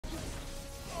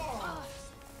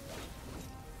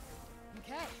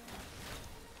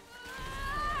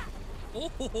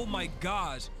Oh my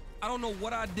gosh. I don't know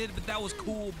what I did, but that was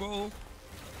cool, bro.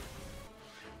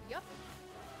 Yep.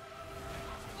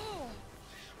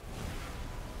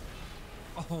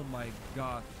 Oh my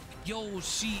god. Yo,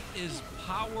 she is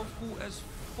powerful as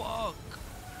fuck.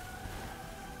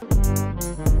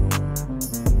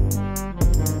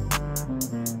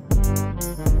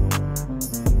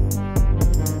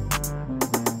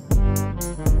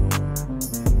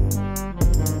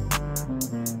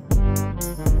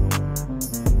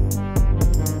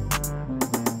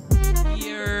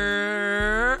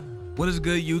 What is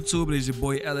good, YouTube? It is your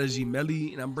boy LSG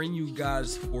Melly, and I'm bringing you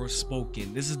guys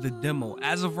Forspoken. This is the demo.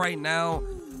 As of right now,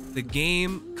 the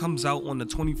game comes out on the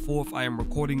 24th. I am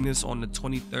recording this on the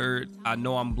 23rd. I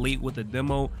know I'm late with the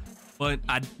demo, but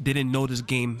I didn't know this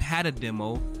game had a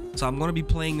demo. So I'm going to be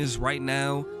playing this right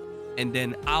now, and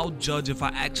then I'll judge if I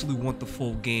actually want the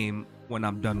full game when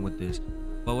I'm done with this.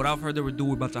 But without further ado,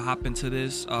 we're about to hop into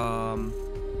this.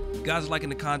 If you guys are liking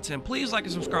the content, please like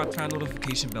and subscribe, turn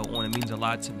notification bell on. It means a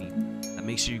lot to me. Now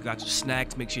make sure you got your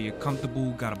snacks, make sure you're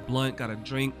comfortable, got a blunt, got a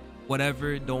drink,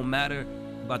 whatever, it don't matter.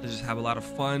 We're about to just have a lot of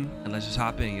fun, and let's just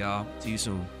hop in, y'all. See you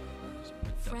soon.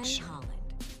 Frey Holland,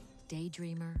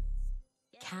 daydreamer,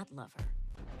 cat lover,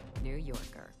 New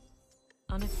Yorker.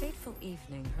 On a fateful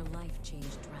evening, her life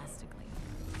changed drastically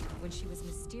when she was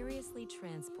mysteriously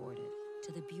transported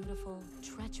to the beautiful,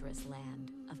 treacherous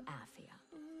land of Athia.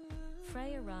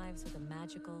 Frey arrives with a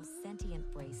magical,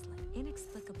 sentient bracelet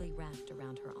inexplicably wrapped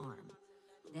around her arm,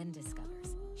 then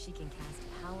discovers she can cast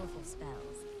powerful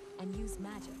spells and use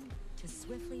magic to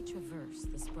swiftly traverse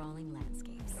the sprawling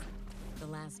landscapes. The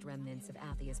last remnants of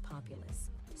Athia's populace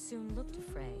soon look to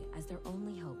Frey as their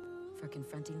only hope for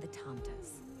confronting the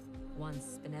Tantas,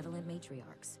 once benevolent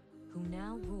matriarchs who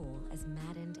now rule as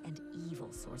maddened and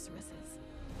evil sorceresses.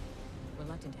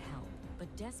 Reluctant to help,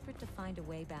 but desperate to find a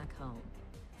way back home,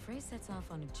 Frey sets off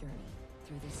on a journey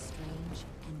through this strange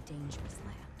and dangerous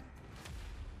land.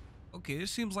 Okay, this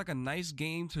seems like a nice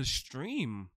game to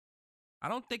stream. I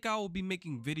don't think I will be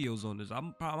making videos on this.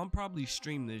 I'm probably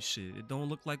stream this shit. It don't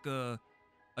look like a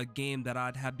game that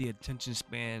I'd have the attention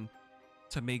span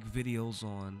to make videos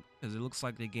on, because it looks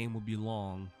like the game will be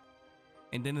long.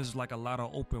 And then there's like a lot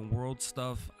of open world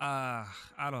stuff. I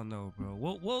don't know,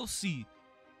 bro. We'll see.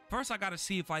 First, I gotta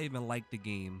see if I even like the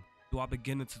game. Do I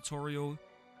begin the tutorial?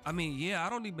 I mean, yeah, I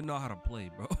don't even know how to play,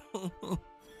 bro.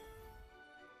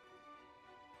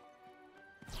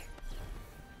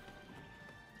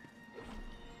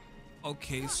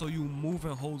 Okay, so you move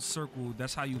and hold circle.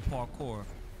 That's how you parkour.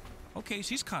 Okay,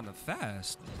 she's kind of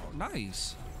fast. Oh,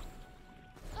 nice.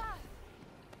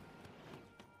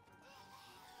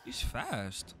 She's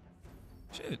fast.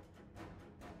 Shit.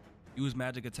 Use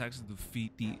magic attacks to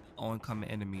defeat the oncoming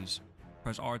enemies.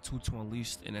 Press R2 to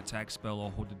unleash an attack spell or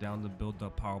hold it down to build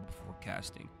up power before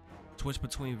casting. Switch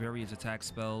between various attack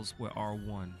spells with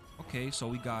R1. Okay, so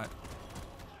we got...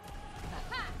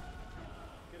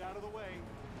 Get out of the way.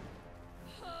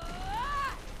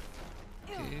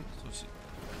 Okay, so she...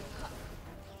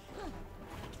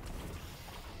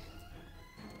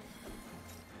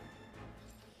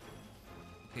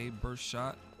 Okay, burst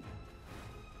shot.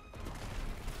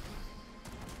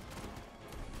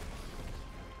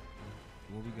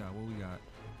 What we got? What we got?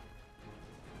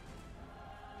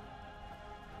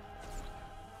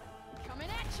 Coming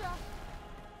at ya.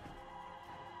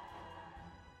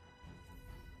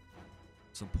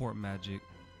 Support magic.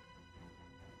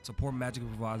 Support magic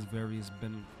provides various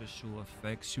beneficial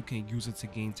effects. You can use it to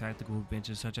gain tactical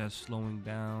advantages such as slowing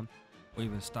down or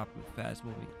even stopping fast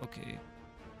moving. Okay.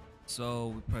 So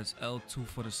we press L2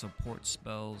 for the support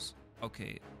spells.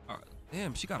 Okay. All right.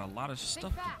 Damn, she got a lot of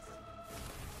stuff.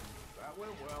 That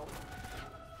went well.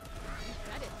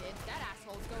 That it did. That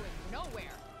asshole's going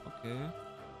nowhere. Okay.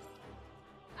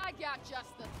 I got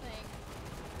just the thing.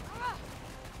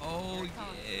 Oh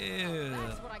yeah.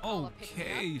 That's what I call a pick me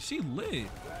Okay, she lit. Glad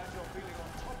you're feeling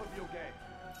on top of your game.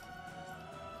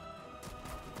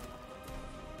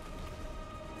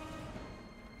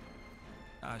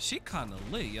 She kind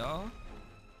of lit, y'all.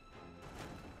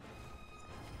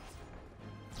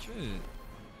 Shit.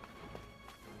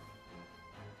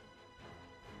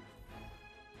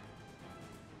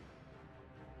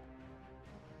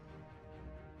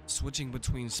 Switching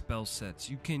between spell sets.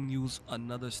 You can use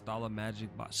another style of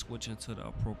magic by switching to the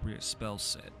appropriate spell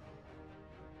set.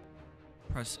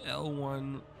 Press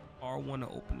L1, R1 to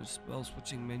open the spell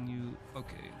switching menu.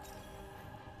 Okay.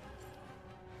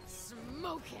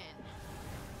 Smoking.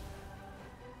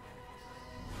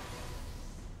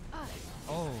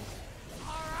 Oh.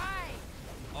 All right.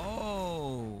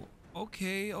 Oh.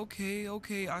 Okay.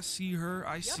 I see her.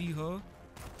 I see her.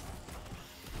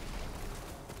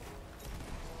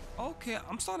 Okay,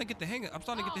 I'm starting to get the hang of. I'm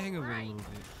starting to get the hang of it a little bit.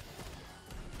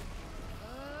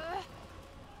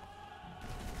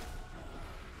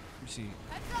 Let me see.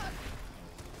 Heads up.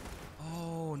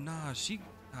 Oh nah,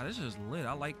 nah, this is lit.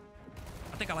 I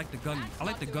think I like the gun. I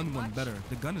like the gun one better.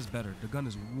 The gun is better. The gun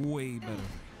is way better.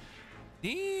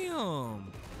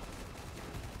 Damn.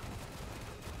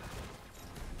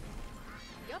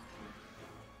 Yep.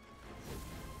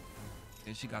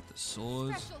 And she got the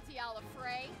swords. Specialty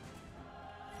Alafray.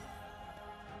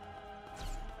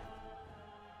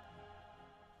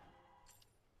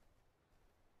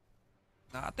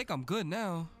 Nah, I think I'm good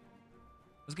now.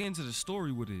 Let's get into the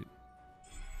story with it.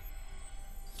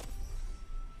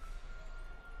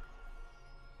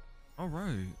 All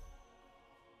right.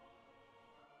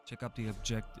 Check out the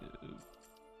objective.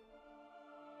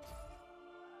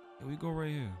 Here we go right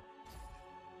here.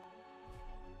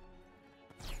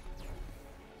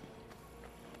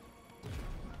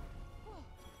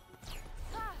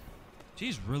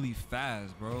 She's really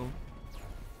fast, bro.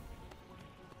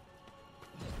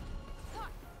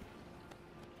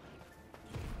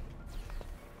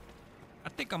 I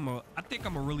think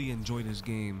I'm gonna really enjoy this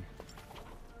game.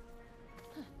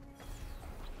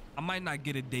 I might not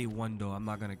get it day one though. I'm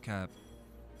not gonna cap.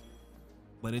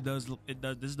 But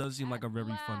this does seem like a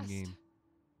very fun game.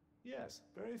 Yes,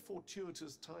 very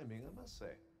fortuitous timing, I must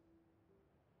say.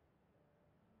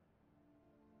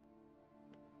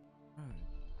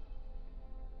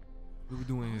 What we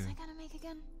doing What was here? I gonna make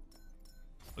again?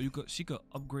 Oh, she could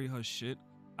upgrade her shit.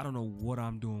 I don't know what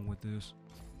I'm doing with this.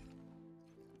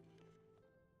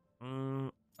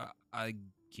 I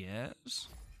guess.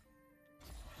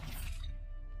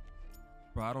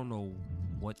 Bro, I don't know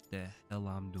what the hell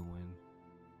I'm doing.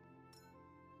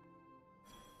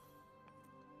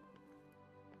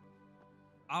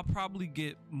 I'll probably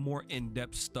get more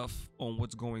in-depth stuff on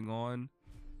what's going on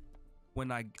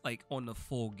when I like on the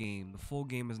full game. The full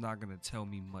game is not gonna tell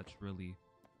me much really.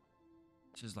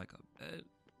 It's just like a bed.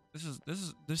 This is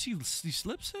does she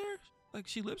slips here? Like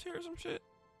she lives here or some shit?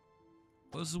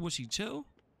 Oh, this is what she chill?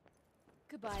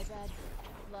 Goodbye, bed.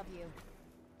 Love you.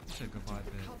 She said goodbye,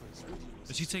 bed.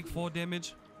 Does she take 4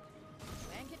 damage?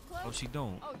 Blanket close? Oh, she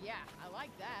don't. Oh yeah, I like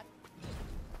that.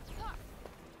 Ah.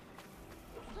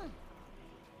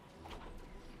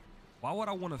 Why would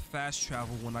I want to fast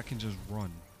travel when I can just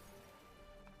run?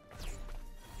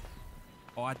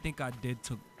 Oh, I think I did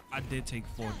take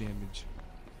 4 damage.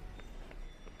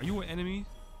 Are you an enemy?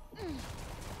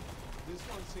 This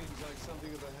one seems like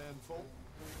something of a handful.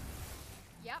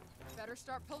 Yep. Better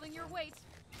start pulling your weight.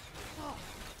 Oh.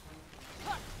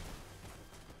 Huh.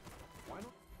 Why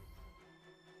not?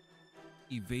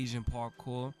 Evasion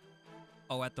parkour.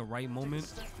 Oh, at the right moment.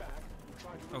 Step back and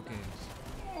try to Okay.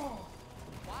 relax.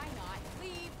 Why not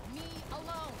leave me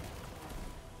alone?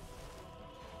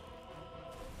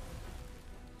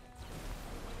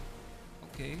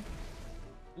 Okay.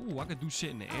 Ooh, I could do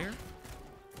shit in the air.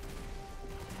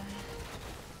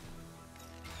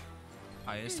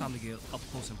 Alright, it's time to get up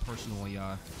close and personal on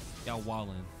y'all. Y'all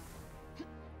wildin'.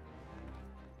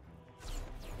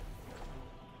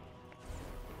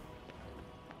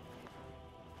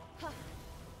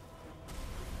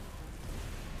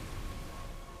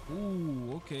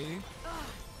 Ooh, okay.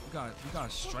 We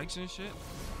got strikes and shit.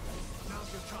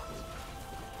 Now's your chance.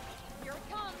 Here it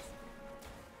comes.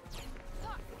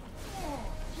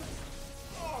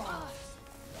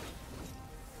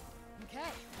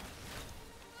 Okay.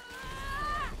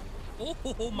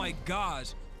 Oh my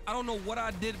gosh. I don't know what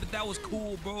I did, but that was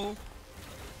cool, bro.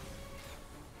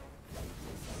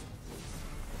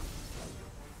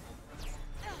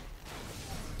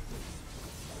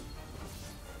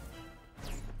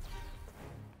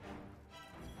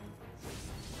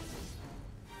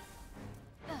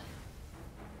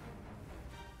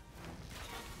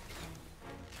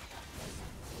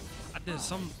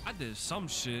 I did some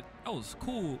shit. That was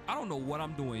cool. I don't know what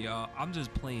I'm doing, y'all. I'm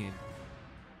just playing.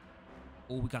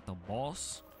 Oh, we got the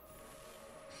boss.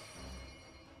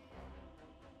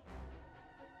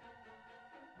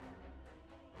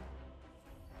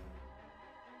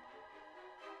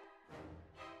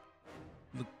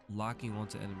 Look, locking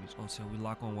onto enemies. Oh, so we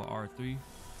lock on with R3.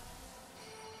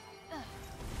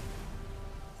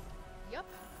 Yep.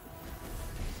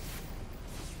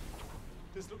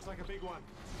 This looks like a big one.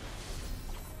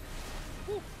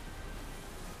 Woo.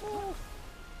 Woo.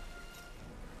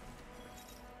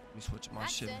 Let me switch my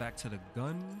That's shit it. back to the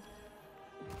gun.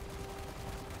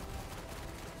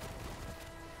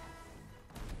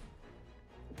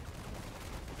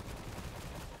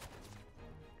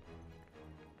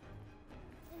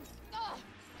 Oh,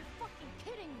 you're fucking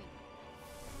kidding me.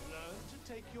 Learn to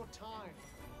take your time.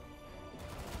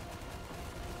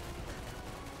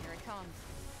 comes.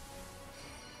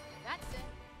 That's it.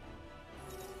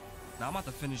 Now I'm about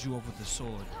to finish you off with the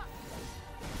sword.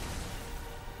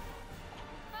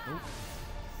 Nope.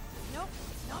 Nope,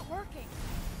 it's not working.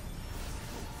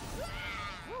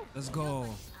 Let's go.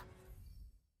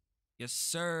 Yes,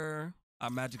 sir. Our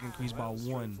magic increased by 1.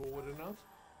 Straightforward enough.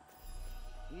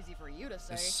 Easy for you to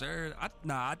say. Yes, sir.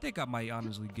 I think I might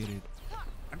honestly get it.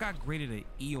 I got graded an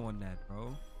E on that,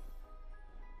 bro.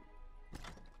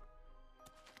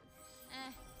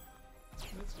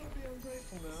 Let's not be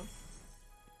ungrateful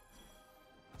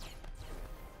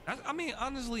now. I mean,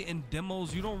 honestly, in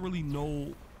demos, you don't really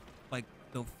know like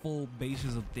the full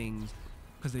basis of things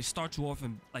because they start you off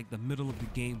in like the middle of the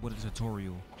game with a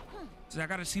tutorial. So I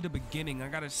gotta see the beginning. I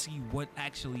gotta see what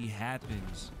actually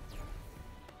happens.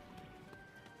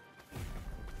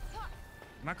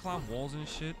 Can I climb walls and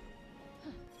shit?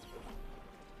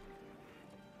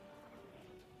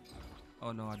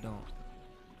 Oh no, I don't.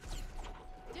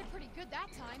 Did pretty good that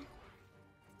time.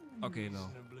 Okay, no.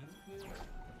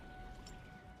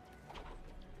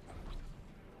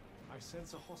 I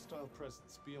sense a hostile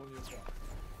presence beyond your back.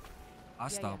 I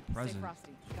stopped present. Stay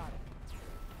frosty. Got it.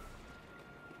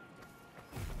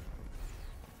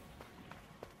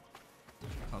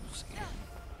 Upscale.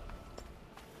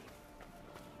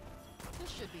 This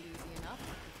should be easy enough.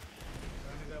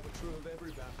 Only that were true of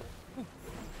every battle.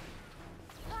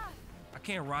 I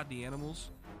can't ride the animals.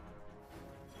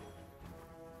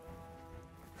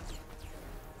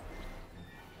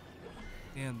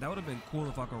 Damn, that would have been cool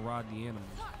if I could ride the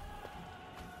animals.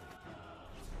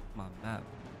 My map.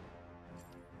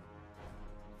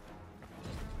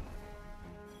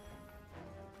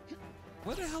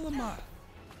 Where the hell am I?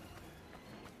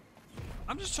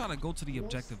 I'm just trying to go to the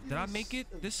objective. Did I make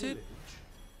it? This it?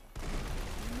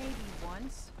 Maybe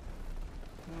once.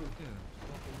 Yeah. Not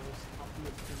the most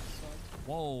uplifting sight.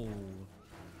 Whoa.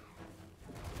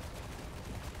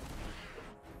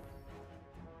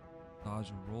 Dodge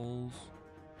and rolls.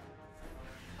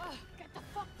 Ugh, get the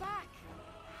fuck back.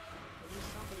 At least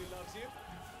somebody loves you.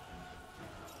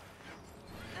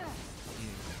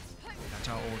 Yeah. Got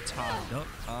y'all all tied up.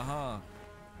 Uh-huh.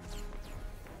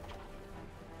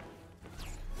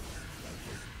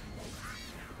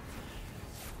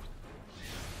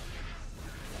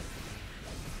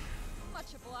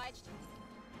 Much obliged.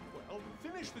 Well,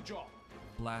 finish the job.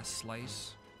 Blast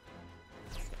slice.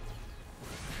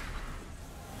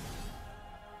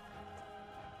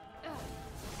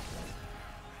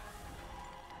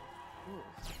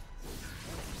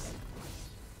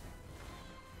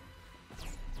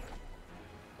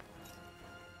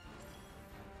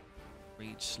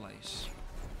 Rage slice.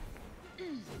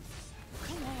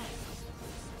 Come on.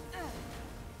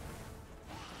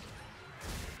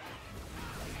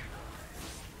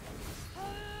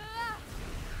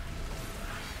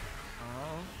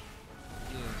 Oh.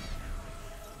 Yeah.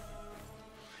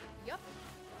 Yup.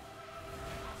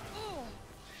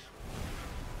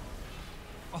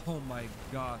 Oh my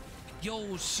god.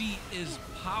 Yo, she is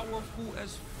powerful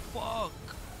as fuck.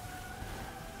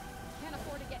 Can't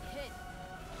afford to get hit.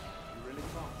 You really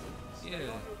can't. Stay Yeah. on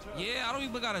your toes. Yeah, I don't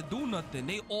even gotta do nothing.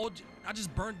 I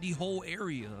just burnt the whole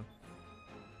area.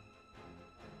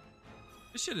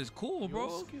 This shit is cool, Your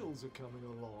bro. skills are coming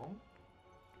along.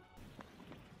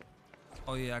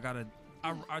 Oh yeah,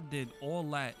 I did all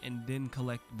that and then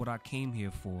collect what I came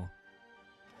here for.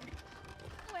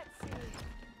 Let's see.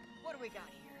 What do we got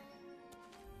here?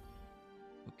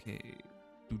 Okay.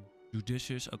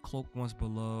 Judicious, a cloak once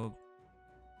beloved.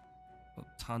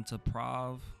 Tanta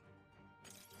Prav.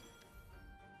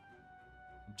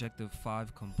 Objective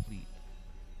 5 complete.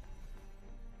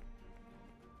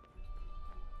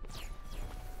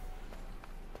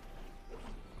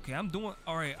 Okay, I'm doing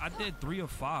all right. I did 3 of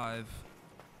 5.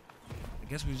 I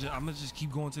guess I'm gonna just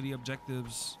keep going to the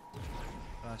objectives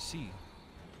that I see.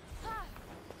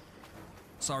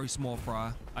 Sorry, small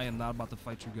fry. I am not about to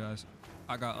fight you guys.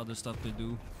 I got other stuff to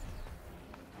do.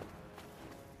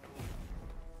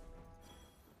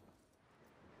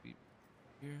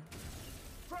 Here.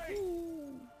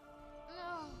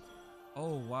 No.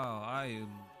 Oh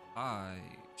wow,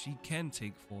 she can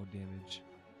take 4 damage.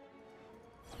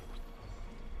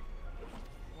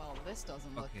 Well, this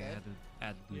doesn't look Okay, good. I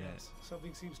had to do Yes,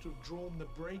 something seems to have drawn the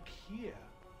break here.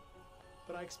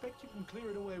 But I expect you can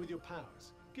clear it away with your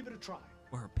powers. Give it a try.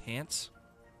 that. Or her pants.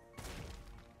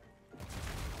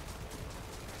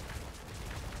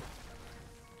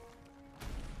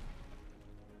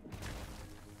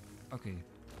 Okay.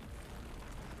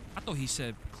 I thought he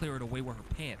said clear it away with her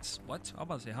pants. What? I'm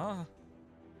about to say, huh?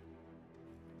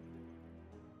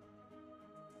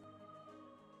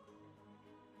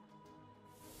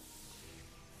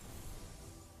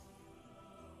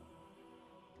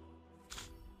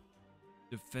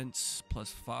 Defense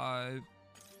 +5.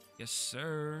 Yes,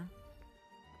 sir.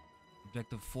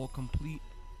 Objective 4 complete.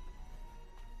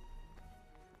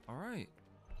 All right.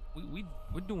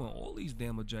 We're doing all these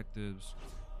damn objectives.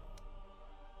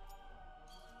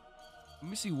 Let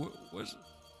me see where's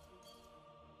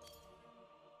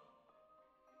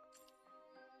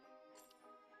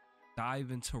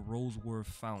dive into Roseworth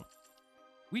Fount.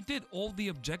 We did all the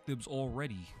objectives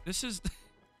already. This is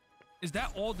is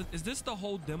that all is this the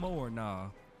whole demo or nah?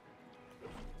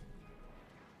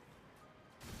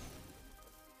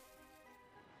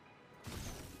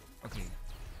 Okay.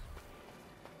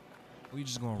 We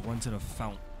just gonna run to the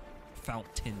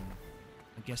fountain.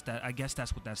 I guess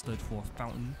that's what that stood for,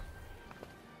 fountain.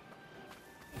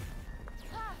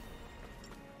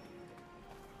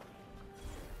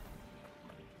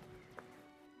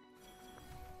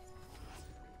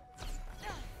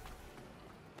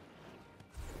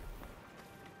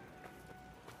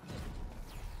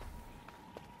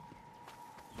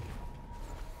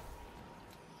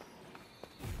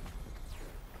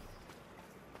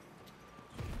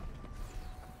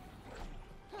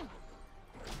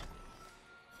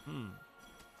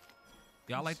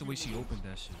 Yeah, I like the way she opened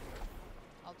that shit.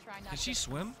 I'll try not Can she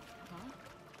swim? Huh?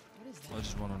 What is that? Or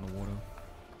just run on the water?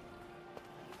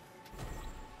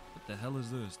 What the hell is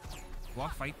this? Do I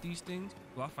fight these things?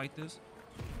 Do I fight this?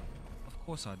 Of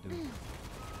course I do.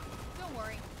 Don't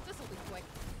worry, this will be quick.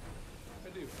 I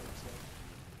do think so.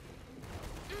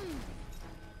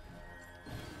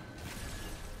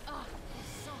 Ah, this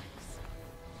sucks.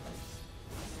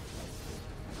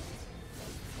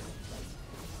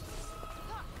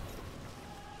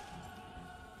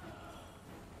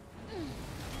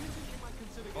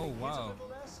 Oh wow.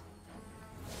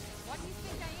 What do you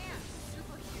think I am?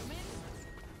 Superhuman?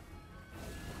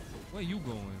 Where you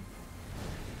going?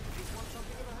 Want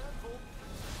something of a handful?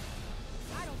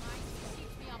 I don't mind. It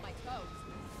keeps me on my toes.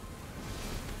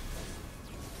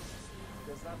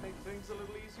 Does that make things a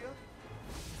little easier?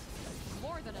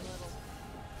 More than a little.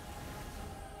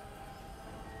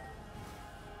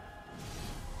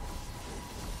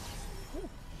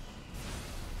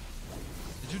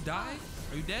 Did you die?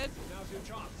 Are you dead? Now's your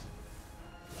chance.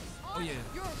 Oh yeah.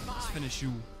 You're Let's mine. finish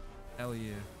you. Hell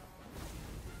yeah.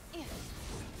 You're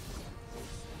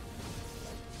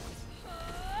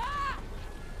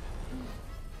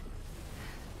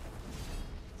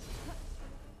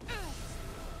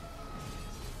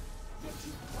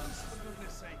too close, for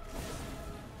goodness sake.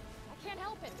 I can't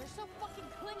help it. They're so fucking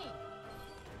clingy.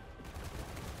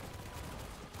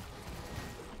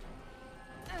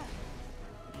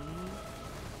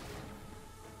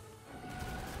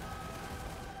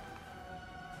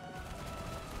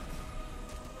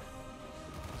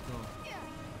 Let's go.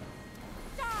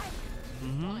 Die!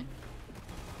 Mm-hmm. Done.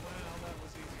 Well, that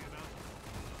was easy enough.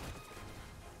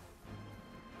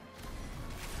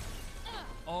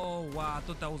 Oh wow, I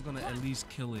thought that was gonna at least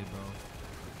kill it, bro.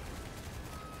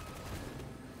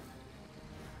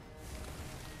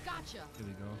 Gotcha. Here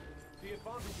we go. The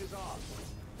advantage is ours.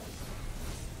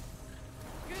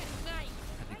 Good night.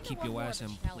 Had to Kinda keep want your more ass of a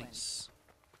in challenge. place.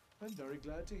 I'm very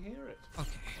glad to hear it.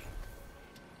 Okay.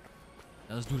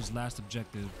 Now let's do this last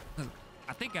objective.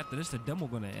 I think after this, the demo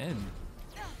gonna end.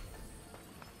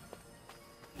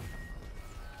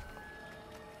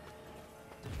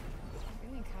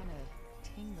 Feeling kind of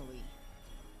tingly.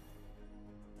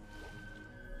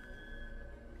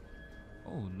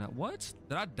 Oh, now what?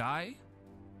 Did I die?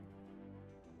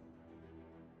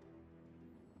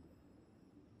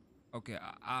 Okay,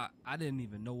 I didn't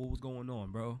even know what was going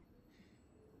on, bro.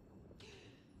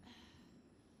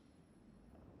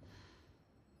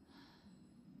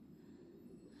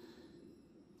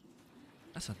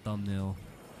 That's a thumbnail.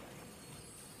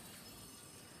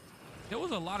 There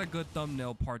was a lot of good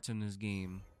thumbnail parts in this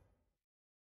game.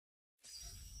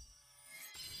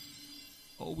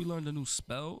 Oh, we learned a new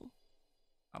spell.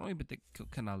 I don't even think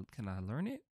can I learn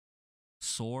it?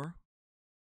 Soar.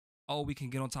 Oh, we can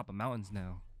get on top of mountains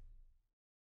now.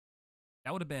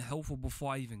 That would have been helpful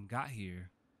before I even got here.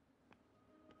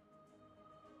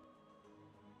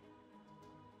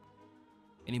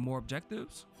 Any more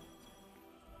objectives?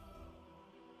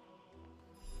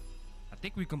 I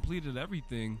think we completed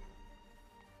everything.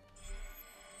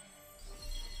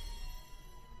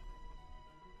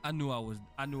 I knew that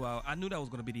was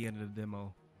gonna be the end of the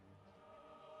demo.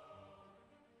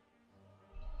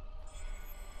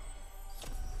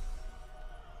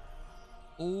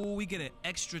 Oh, we get an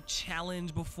extra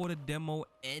challenge before the demo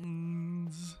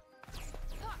ends.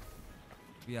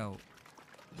 We out.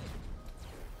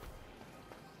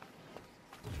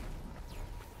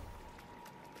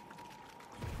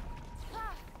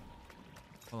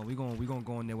 Oh, we gonna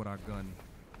go in there with our gun.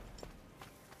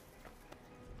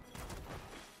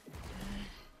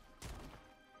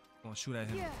 Gonna shoot at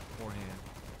him beforehand.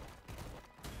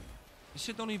 This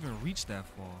shit don't even reach that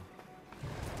far.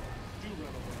 Do run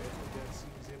away if death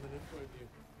seems imminent, won't you?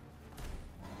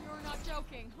 You're not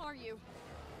joking, are you?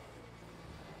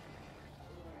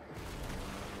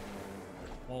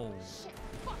 Whoa. Shit!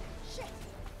 Fuck! Shit!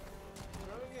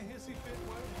 Throwing a hissy fit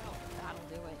won't help. That'll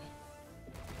do it.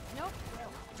 Nope.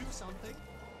 Well, do something.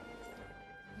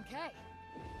 Okay.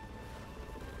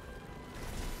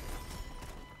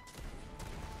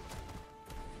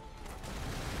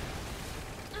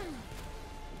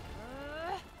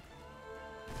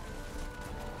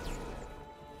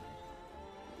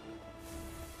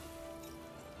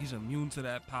 He's immune to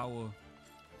that power.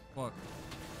 Fuck.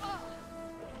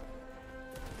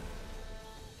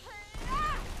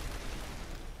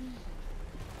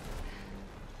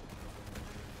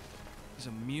 He's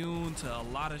immune to a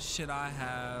lot of shit I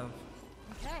have.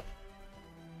 Okay.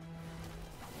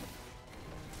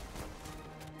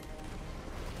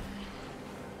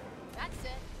 That's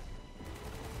it.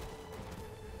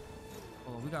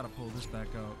 Oh, we gotta pull this back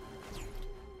out.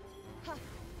 Huh.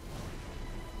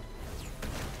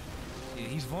 Yeah,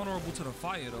 he's vulnerable to the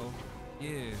fire though.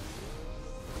 Yeah.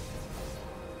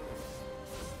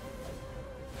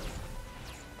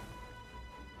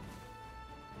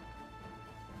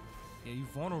 Yeah, you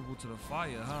vulnerable to the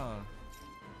fire, huh?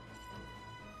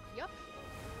 Yup.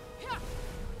 Yeah.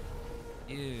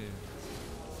 Yeah.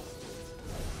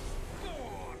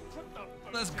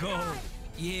 Let's go.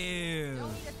 Yeah.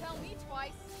 Don't need to tell me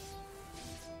twice.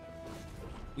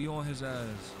 We on his ass.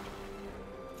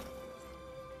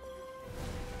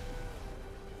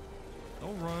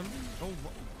 Don't run. Don't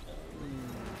run.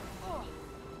 Oh.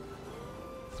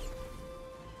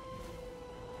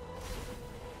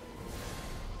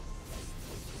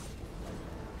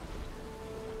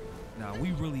 Nah,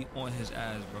 we really on his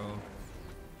ass, bro.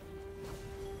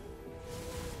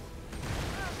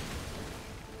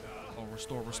 Oh,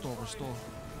 restore, restore, restore.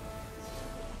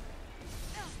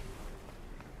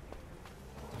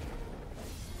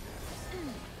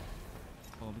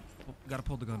 Oh, we gotta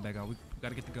pull the gun back out. We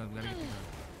gotta get the gun. We gotta get the gun.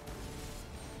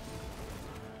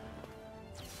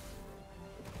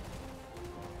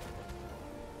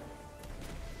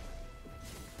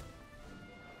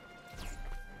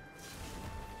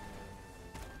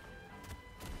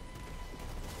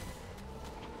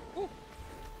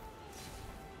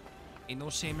 Ain't no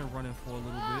shame in running for a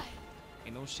little bit.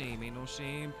 Ain't no shame, ain't no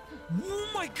shame. Oh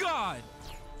my god!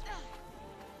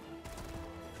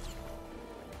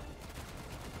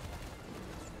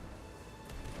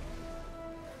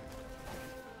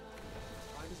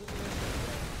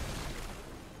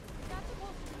 That's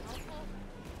supposed to be helpful.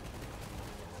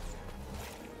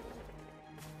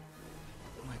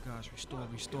 Oh my gosh, restore,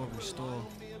 restore, restore.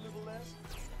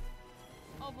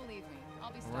 Oh, believe me,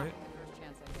 I'll be stopping Alright. the first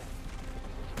chance I get.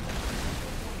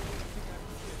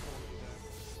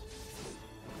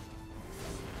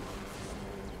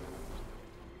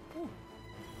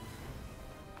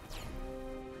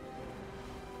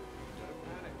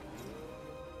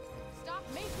 Stop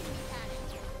making me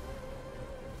panic.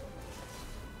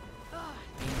 Ugh,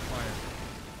 Stay in the fire.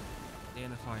 Stay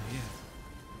in the fire,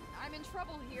 yeah. I'm in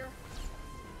trouble here.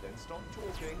 Then stop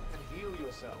talking and heal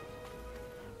yourself.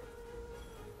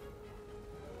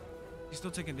 He's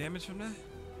still taking damage from that?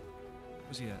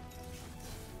 Where's he at?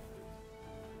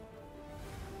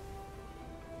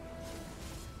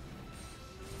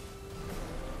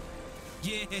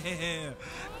 Yeah!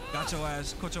 Got your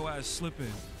ass, caught your ass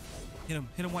slipping. Hit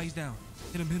him while he's down.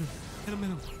 Hit him, hit him, hit him, hit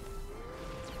him.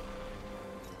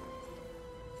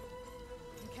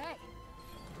 Okay.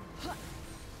 Huh.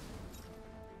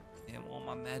 Damn, all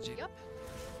my magic. Yup.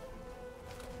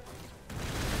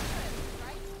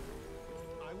 Right?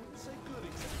 I wouldn't say good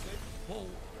exactly. Whoa.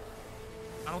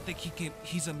 I don't think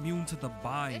he's immune to the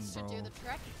bind, This bro. should do the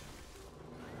trick.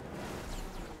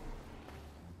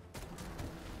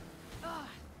 Ugh.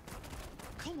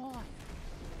 Come on.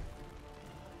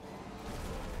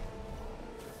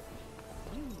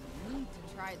 You need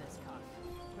to try this cock.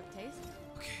 Quick taste?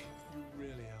 Okay. You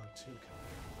really are too kind.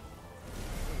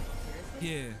 Seriously?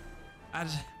 Yeah. I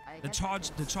just, I the guess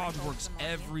charge I can works some on you.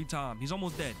 every time. He's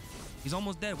almost dead. He's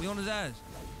almost dead. We on his ass.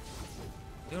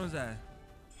 We on his ass.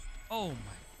 Oh my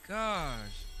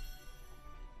gosh.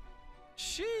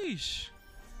 Sheesh.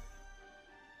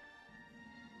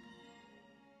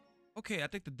 Okay, I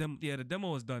think the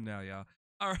demo is done now, y'all.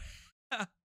 All right.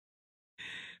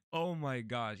 Oh my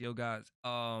gosh, yo guys.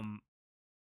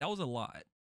 That was a lot.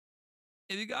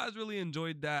 If you guys really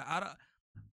enjoyed that,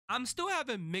 I'm still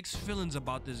having mixed feelings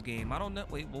about this game. I don't know.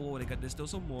 Wait, whoa, they got there's still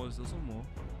some more. There's still some more.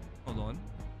 Hold on.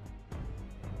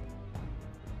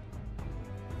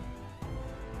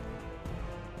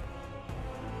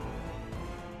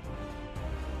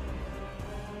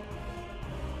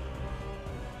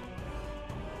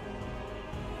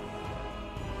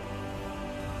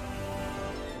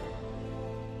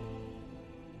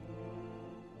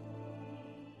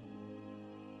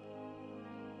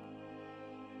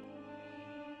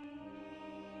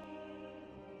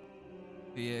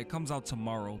 Yeah, it comes out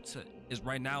tomorrow. It's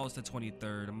right now. It's the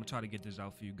 23rd. I'm gonna try to get this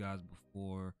out for you guys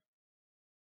before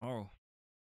tomorrow.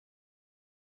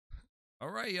 All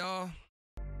right, y'all.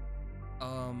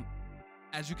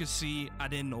 As you can see, I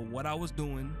didn't know what I was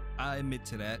doing. I admit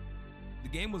to that. The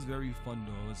game was very fun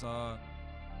though. It's I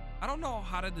don't know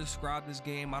how to describe this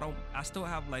game. I still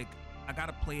have like, I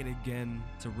gotta play it again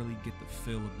to really get the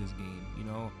feel of this game, you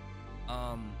know.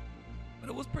 But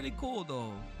it was pretty cool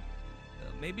though.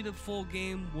 Maybe the full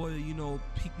game would, you know,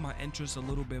 pique my interest a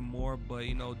little bit more, but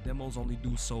you know, demos only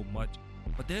do so much.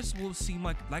 But this will seem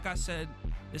like I said,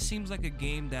 this seems like a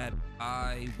game that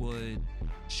I would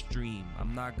stream.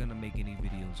 I'm not gonna make any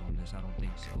videos on this. I don't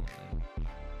think so,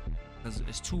 because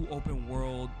it's too open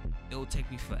world. It'll take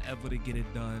me forever to get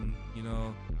it done. You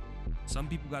know, some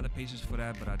people got the patience for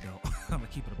that, but I don't. I'm gonna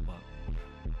keep it a buck.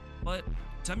 But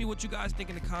tell me what you guys think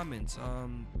in the comments.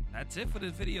 That's it for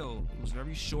this video. It was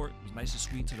very short. It was nice and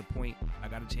sweet, to the point. I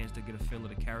got a chance to get a feel of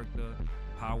the character,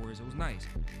 powers. It was nice.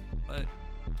 But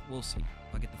we'll see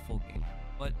if I get the full game.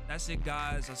 But that's it,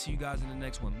 guys. I'll see you guys in the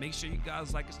next one. Make sure you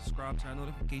guys like and subscribe, turn the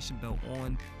notification bell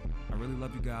on. I really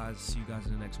love you guys. See you guys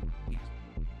in the next one. Peace.